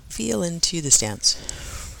then feel into the stance.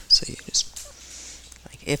 So you just,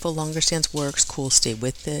 like, if a longer stance works, cool, stay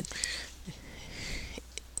with it.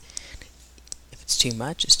 It's too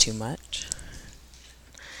much, it's too much.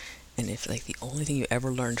 And if like the only thing you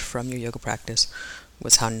ever learned from your yoga practice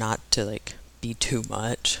was how not to like be too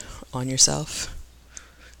much on yourself,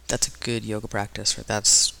 that's a good yoga practice, right?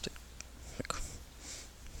 That's like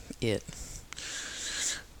it.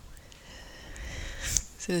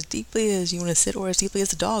 Sit as deeply as you want to sit, or as deeply as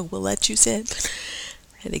the dog will let you sit.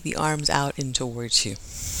 And take the arms out into warrior two.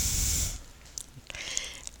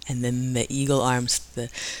 And then the eagle arms, the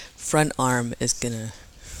front arm is going to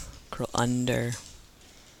curl under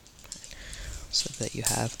so that you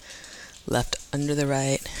have left under the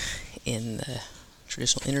right in the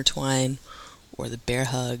traditional intertwine or the bear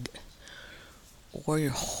hug, or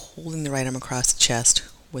you're holding the right arm across the chest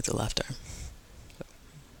with the left arm. So,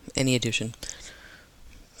 any addition.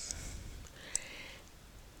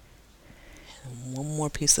 And one more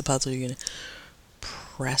piece of the puzzle, you're going to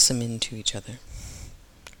press them into each other.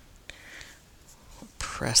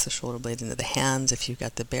 Press the shoulder blades into the hands if you've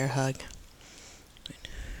got the bear hug.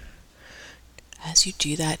 As you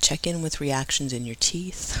do that, check in with reactions in your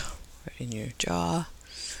teeth, in your jaw,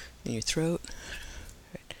 in your throat,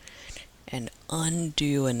 and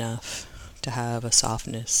undo enough to have a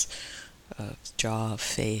softness of jaw, of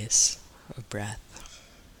face, of breath.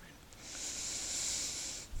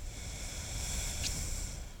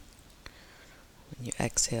 When you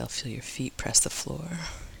exhale, feel your feet press the floor,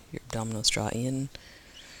 your abdominals draw in.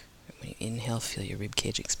 When you inhale, feel your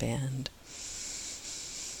ribcage expand.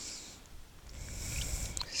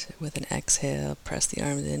 So with an exhale, press the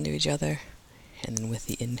arms into each other. And then with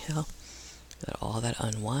the inhale, let all that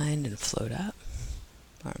unwind and float up.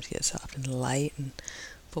 Arms get soft and light and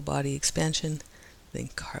full body expansion. Then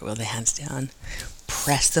cartwheel the hands down.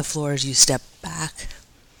 Press the floor as you step back.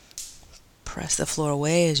 Press the floor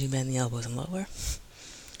away as you bend the elbows and lower.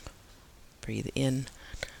 Breathe in.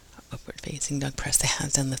 Upward facing dog. Press the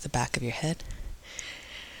hands down, lift the back of your head.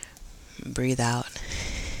 Breathe out.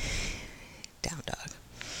 Down dog.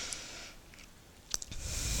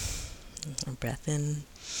 Breath in.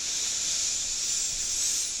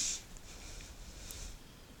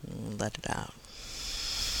 Let it out.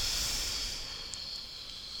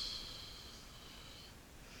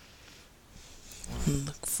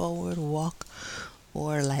 Look forward, walk,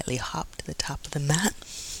 or lightly hop to the top of the mat.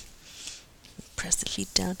 press the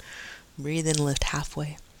feet down. Breathe in, lift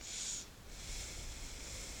halfway.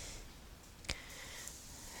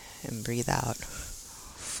 And breathe out,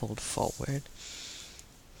 fold forward.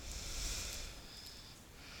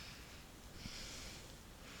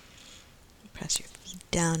 Press your feet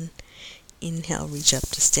down. Inhale, reach up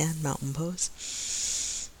to stand, mountain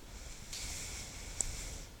pose.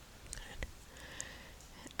 Good.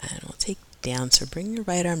 And we'll take down, so bring your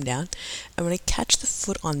right arm down. I'm going to catch the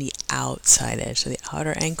foot on the outside edge, so the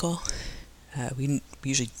outer ankle. We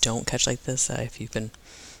usually don't catch like this if you've been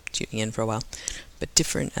tuning in for a while, but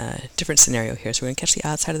different scenario here. So we're going to catch the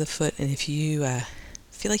outside of the foot, and if you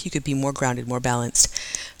feel like you could be more grounded, more balanced,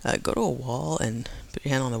 go to a wall and put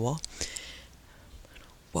your hand on the wall.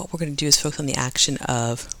 What we're going to do is focus on the action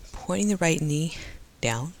of pointing the right knee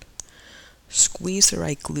down, squeeze the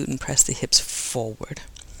right glute, and press the hips forward.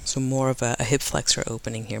 So more of a hip flexor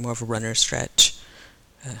opening here, more of a runner stretch.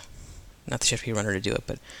 Not that you have to be a runner to do it,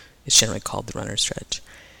 but it's generally called the runner stretch.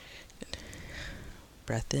 Good.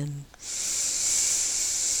 Breath in.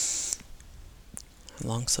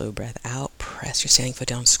 Long, slow breath out. Press your standing foot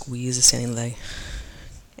down, squeeze the standing leg.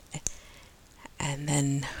 And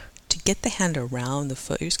then to get the hand around the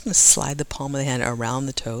foot, you're just going to slide the palm of the hand around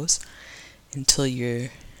the toes until your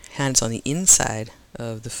hand's on the inside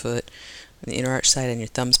of the foot, on the inner arch side, and your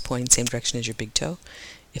thumb's pointing the same direction as your big toe.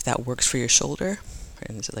 If that works for your shoulder,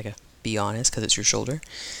 and this is like a be honest because it's your shoulder,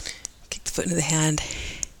 kick the foot into the hand,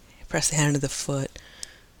 press the hand into the foot.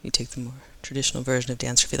 You take the more traditional version of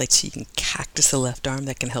dancer if you like, so you can cactus the left arm.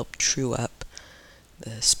 That can help true up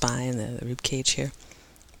the spine, the rib cage here.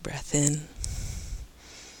 Breath in.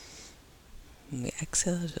 When we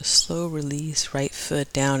exhale, just slow release, right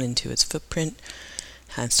foot down into its footprint,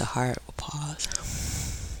 hands to heart, we'll pause.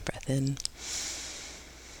 Breath in.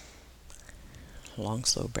 Long,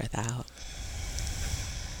 slow breath out.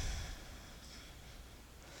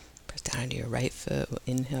 Press down into your right foot, we'll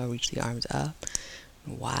inhale, reach the arms up,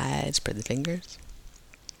 wide, spread the fingers.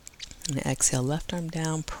 And exhale, left arm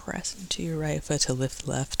down, press into your right foot to lift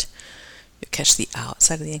left. You'll catch the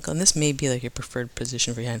outside of the ankle, and this may be like your preferred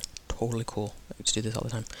position for your hand. Totally cool. I just do this all the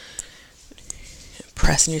time.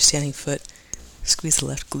 Press in your standing foot, squeeze the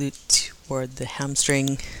left glute toward the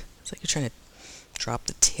hamstring. It's like you're trying to drop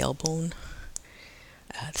the tailbone.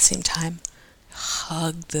 At the same time,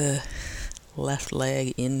 hug the left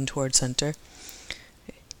leg in towards center.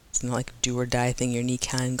 It's not like a do or die thing. Your knee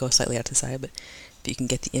can go slightly out to the side, but if you can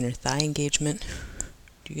get the inner thigh engagement,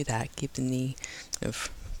 do that. Keep the knee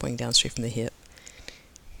pointing down straight from the hip.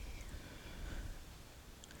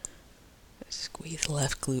 Squeeze the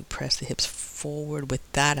left glute, press the hips forward with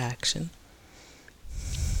that action.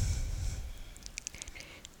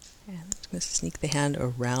 And I'm just going to sneak the hand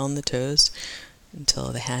around the toes until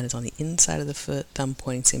the hand is on the inside of the foot, thumb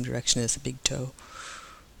pointing same direction as the big toe.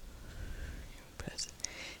 Press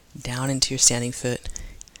down into your standing foot.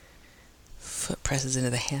 Foot presses into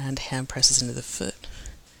the hand, hand presses into the foot.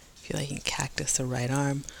 Feel like you can cactus the right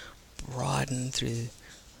arm, broaden through the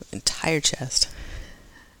entire chest.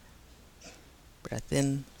 Breath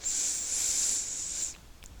in.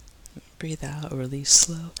 Breathe out, release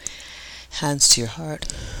slow. Hands to your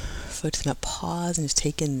heart. Foot to the mat, pause and just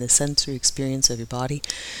take in the sensory experience of your body.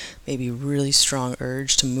 Maybe a really strong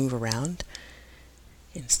urge to move around.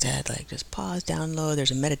 Instead, like just pause down low.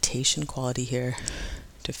 There's a meditation quality here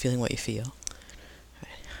to feeling what you feel.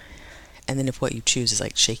 And then if what you choose is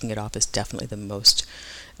like shaking it off is definitely the most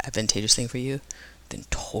advantageous thing for you, then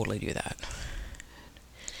totally do that.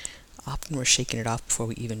 Often we're shaking it off before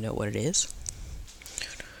we even know what it is.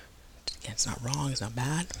 Again, it's not wrong, it's not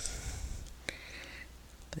bad.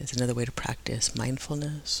 But it's another way to practice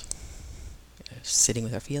mindfulness, sitting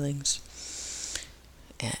with our feelings,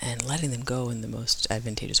 and letting them go in the most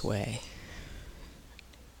advantageous way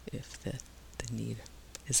if the need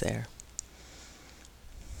is there.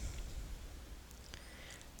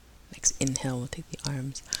 Next inhale, we'll take the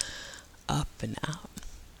arms up and out.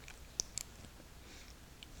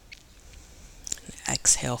 And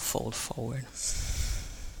exhale, fold forward.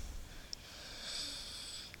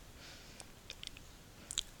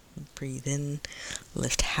 Breathe in,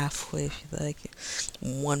 lift halfway if you like.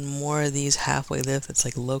 One more of these halfway lift. It's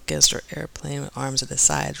like locust or airplane with arms at the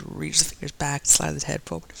sides. Reach the fingers back, slide the head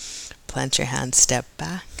forward. Plant your hands, step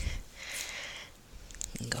back.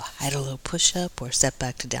 You can go high to low push-up or step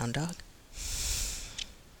back to down dog.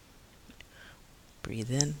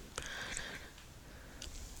 Breathe in.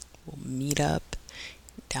 We'll meet up.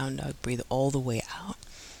 Down dog, breathe all the way out.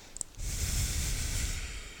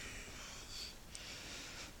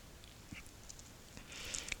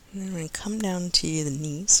 And then we're going to come down to the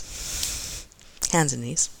knees, hands and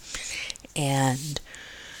knees, and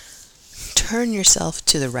turn yourself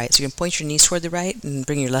to the right. So you can point your knees toward the right and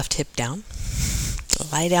bring your left hip down.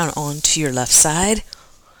 Lie down onto your left side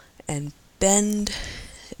and bend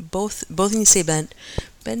both knees stay bent.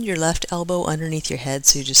 Bend your left elbow underneath your head,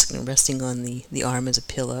 so you're just resting on the arm as a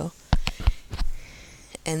pillow.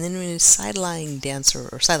 And then when you side lying dance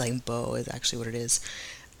or side lying bow is actually what it is.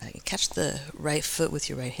 Catch the right foot with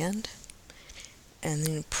your right hand, and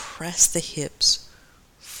then press the hips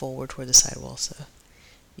forward toward the side wall. So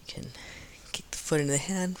you can kick the foot into the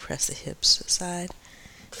hand, press the hips aside.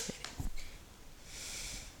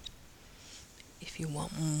 If you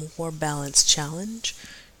want more balance challenge,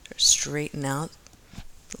 straighten out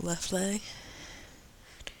the left leg.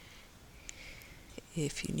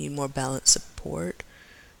 If you need more balance support,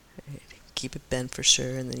 keep it bent for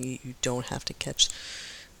sure, and then you don't have to catch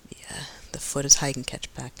the foot as high you can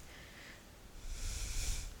catch back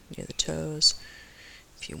near the toes.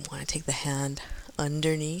 If you want to take the hand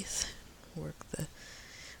underneath, work the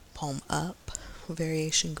palm up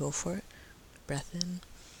variation, go for it. Breath in.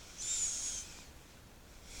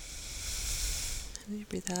 And you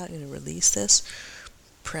breathe out, you're going to release this.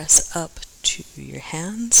 Press up to your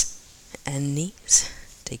hands and knees.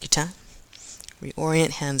 Take your time.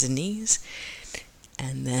 Reorient hands and knees.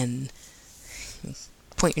 And then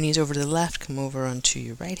point your knees over to the left, come over onto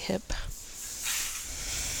your right hip.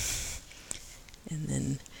 And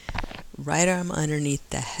then right arm underneath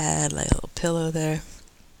the head, like a little pillow there.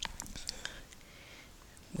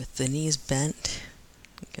 With the knees bent,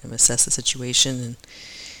 you kind of assess the situation and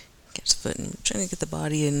catch the foot and trying to get the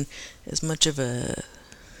body in as much of a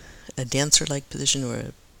dancer-like position or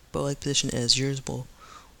a bow-like position as yours will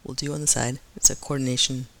do on the side. It's a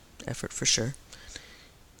coordination effort for sure.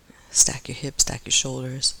 Stack your hips, stack your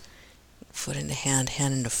shoulders, foot into hand,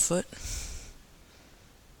 hand into foot.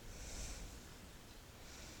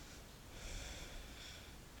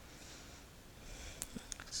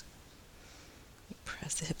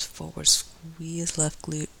 Press the hips forward, squeeze left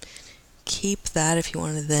glute. Keep that. If you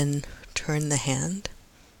want to then turn the hand,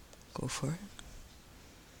 go for it.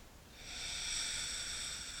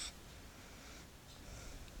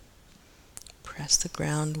 Press the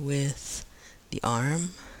ground with the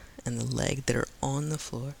arm and the leg that are on the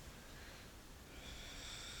floor.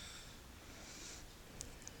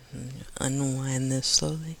 And unwind this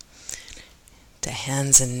slowly to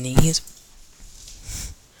hands and knees.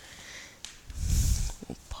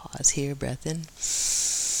 We'll pause here, breath in.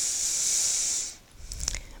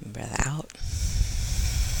 And breath out.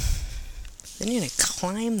 Then you're going to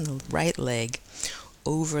climb the right leg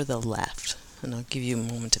over the left. And I'll give you a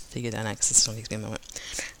moment to figure that out because this only takes me a moment.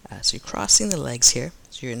 So you're crossing the legs here.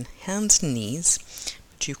 So you're in hands and knees,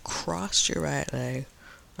 but you crossed your right leg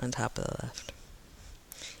on top of the left.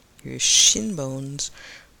 Your shin bones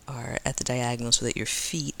are at the diagonal so that your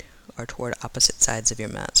feet are toward opposite sides of your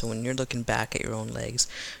mat. So when you're looking back at your own legs,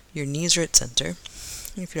 your knees are at center.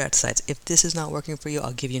 If you're at sides, if this is not working for you,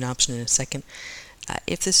 I'll give you an option in a second.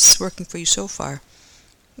 If this is working for you so far,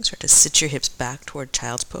 you start to sit your hips back toward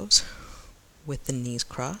child's pose with the knees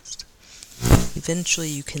crossed. Eventually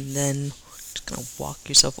you can then just kind of walk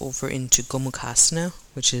yourself over into Gomukhasana,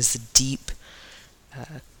 which is the deep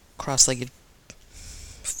cross-legged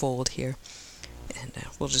fold here. And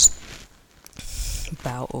we'll just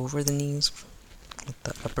bow over the knees, let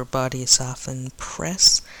the upper body soften,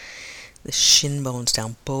 press the shin bones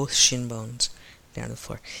down, both shin bones down to the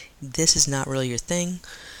floor. This is not really your thing.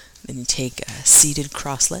 Then you take seated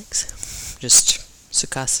cross legs, just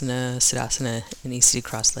Sukhasana, Siddhasana, and seated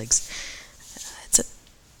cross legs. It's a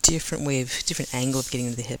different angle of getting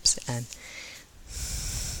into the hips, and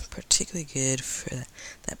particularly good for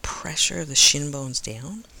that pressure of the shin bones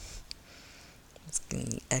down. It's getting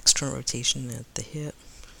the external rotation at the hip.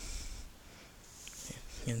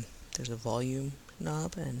 And there's a volume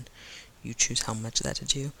knob, and you choose how much of that to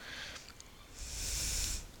do.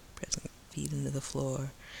 Pressing feet into the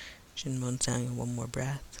floor, shin bones down, and one more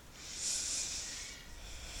breath.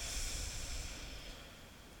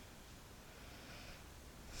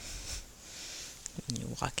 And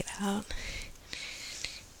you walk it out.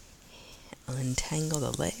 Untangle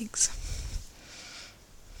the legs.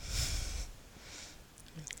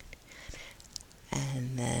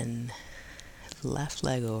 And then left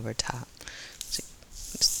leg over top. So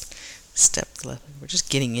just step the left leg. We're just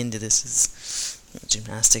getting into this as a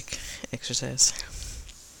gymnastic exercise.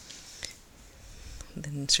 And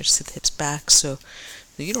then just sit the hips back, so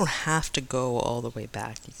you don't have to go all the way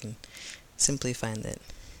back. You can simply find that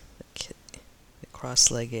the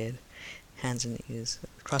cross-legged hands and knees,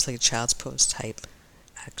 cross-legged child's pose type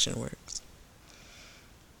action works.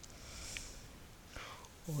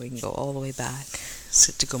 Or we can go all the way back.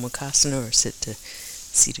 Sit to Gomukhasana or sit to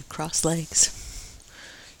seated cross legs.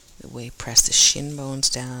 The way press the shin bones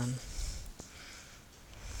down.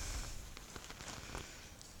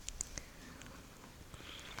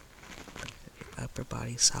 Upper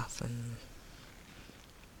body soften.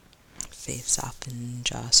 Face soften,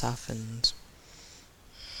 jaw softens.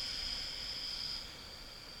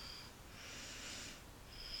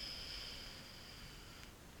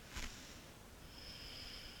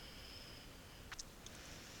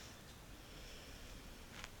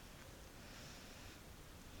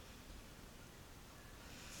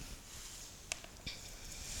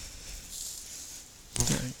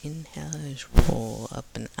 And inhale, just roll up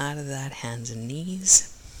and out of that, hands and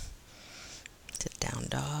knees. To down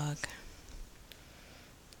dog.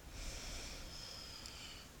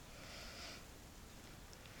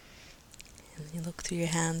 And then you look through your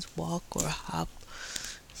hands, walk or hop,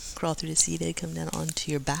 crawl through the seated, come down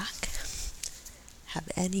onto your back. Have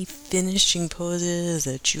any finishing poses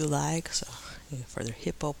that you like. So further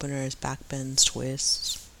hip openers, back bends,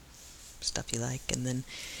 twists, stuff you like. And then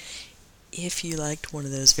if you liked one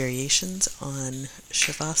of those variations on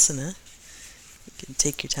Shavasana, you can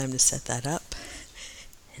take your time to set that up.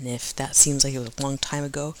 And if that seems like it was a long time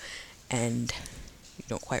ago and you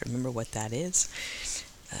don't quite remember what that is,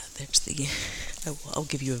 I'll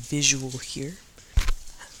give you a visual here.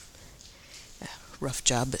 Rough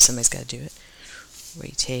job, but somebody's got to do it. Where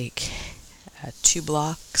you take 2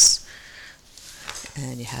 blocks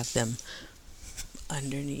and you have them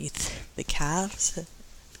underneath the calves, between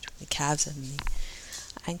the calves and the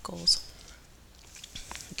ankles.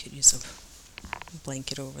 You could use a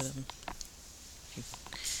blanket over them.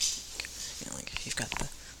 Like if you've got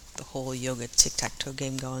the whole yoga tic-tac-toe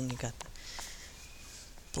game going, you've got the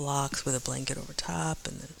blocks with a blanket over top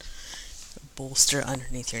and then a bolster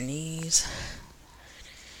underneath your knees.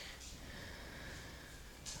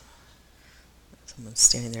 Someone's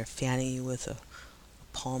standing there fanning you with a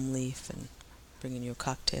palm leaf and bringing you a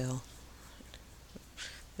cocktail.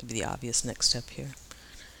 That'd be the obvious next step here.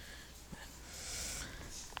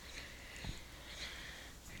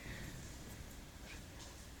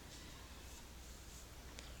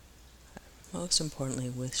 Most importantly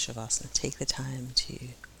with Shavasana, take the time to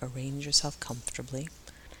arrange yourself comfortably.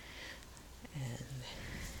 And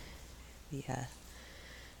the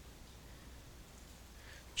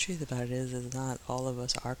truth about it is not all of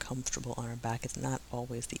us are comfortable on our back. It's not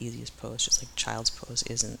always the easiest pose, just like child's pose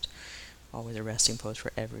isn't always a resting pose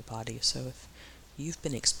for everybody. So if you've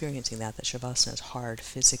been experiencing that Shavasana is hard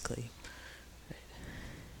physically,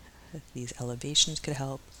 right, these elevations could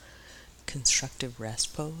help. Constructive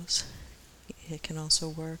rest pose, it can also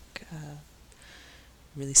work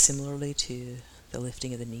really similarly to the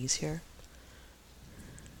lifting of the knees here.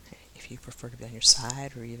 If you prefer to be on your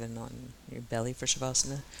side or even on your belly for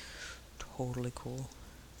Shavasana, totally cool.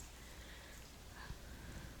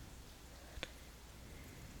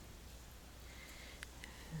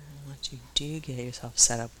 And once you do get yourself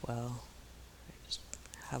set up well, just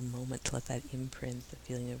have a moment to let that imprint, the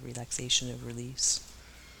feeling of relaxation, of release.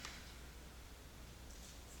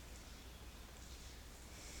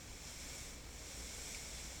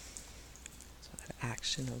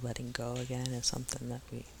 Action of letting go again is something that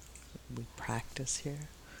we practice here,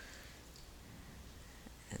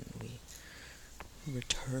 and we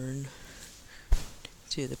return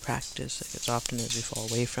to the practice as often as we fall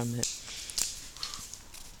away from it.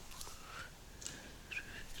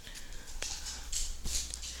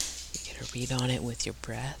 You get a read on it with your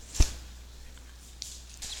breath,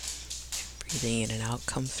 breathing in and out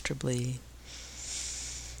comfortably.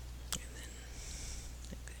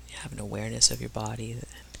 You have an awareness of your body that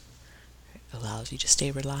allows you to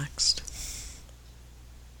stay relaxed.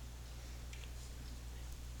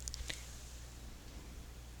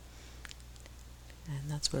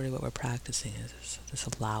 And that's really what we're practicing, is this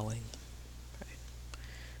allowing, right?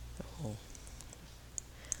 The whole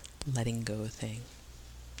letting go thing.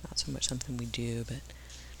 Not so much something we do, but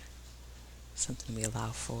something we allow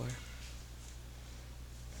for.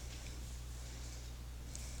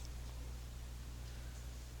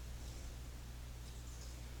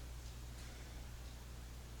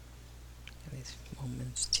 These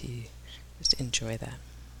moments to just enjoy that,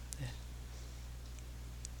 the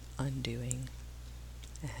undoing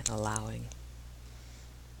and allowing.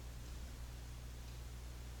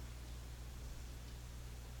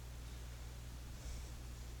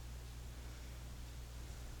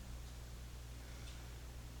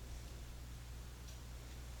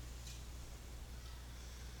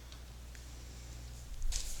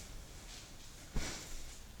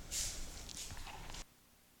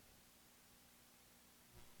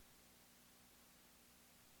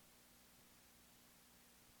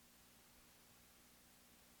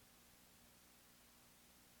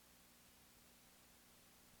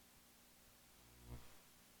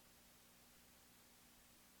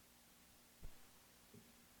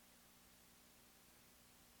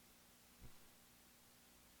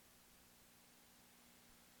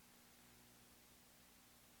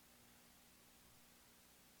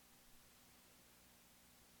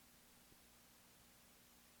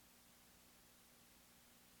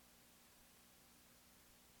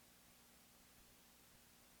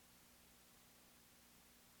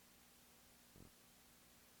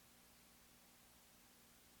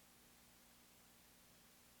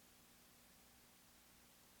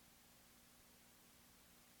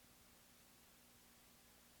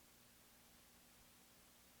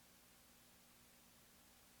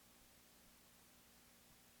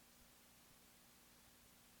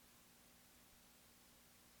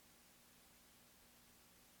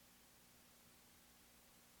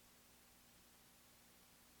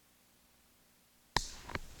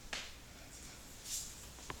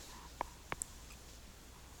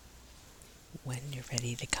 you're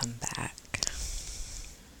ready to come back,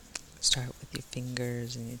 start with your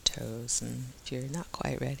fingers and your toes, and if you're not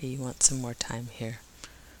quite ready, you want some more time here,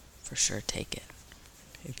 for sure take it.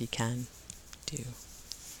 If you can, do.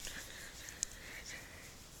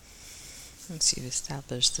 Once you've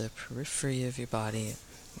established the periphery of your body,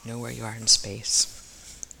 you know where you are in space,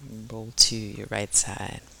 roll to your right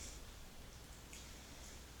side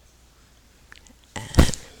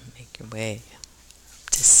and make your way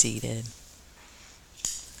to seated.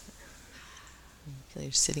 Feel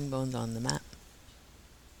your sitting bones on the mat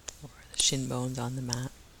or the shin bones on the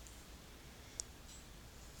mat.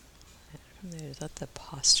 And from there, just let the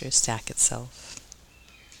posture stack itself.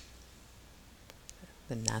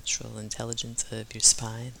 The natural intelligence of your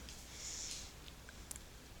spine.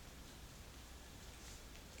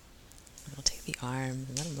 And we'll take the arms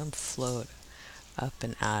and let them float up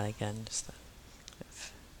and out again, just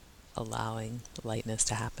allowing lightness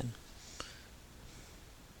to happen.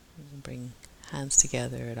 And bring hands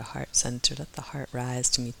together at a heart center. Let the heart rise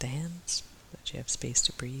to meet the hands, so that you have space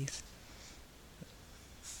to breathe.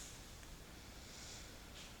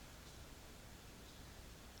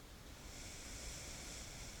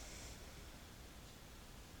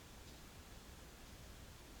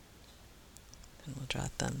 And we'll draw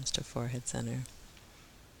thumbs to forehead center.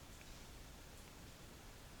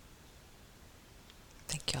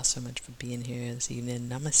 Thank you all so much for being here this evening.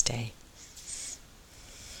 Namaste.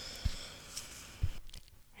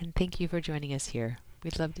 And thank you for joining us here.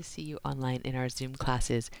 We'd love to see you online in our Zoom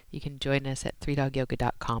classes. You can join us at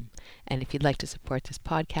 3dogyoga.com. And if you'd like to support this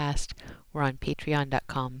podcast, we're on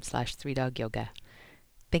patreon.com/3dogyoga.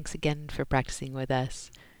 Thanks again for practicing with us.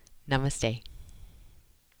 Namaste.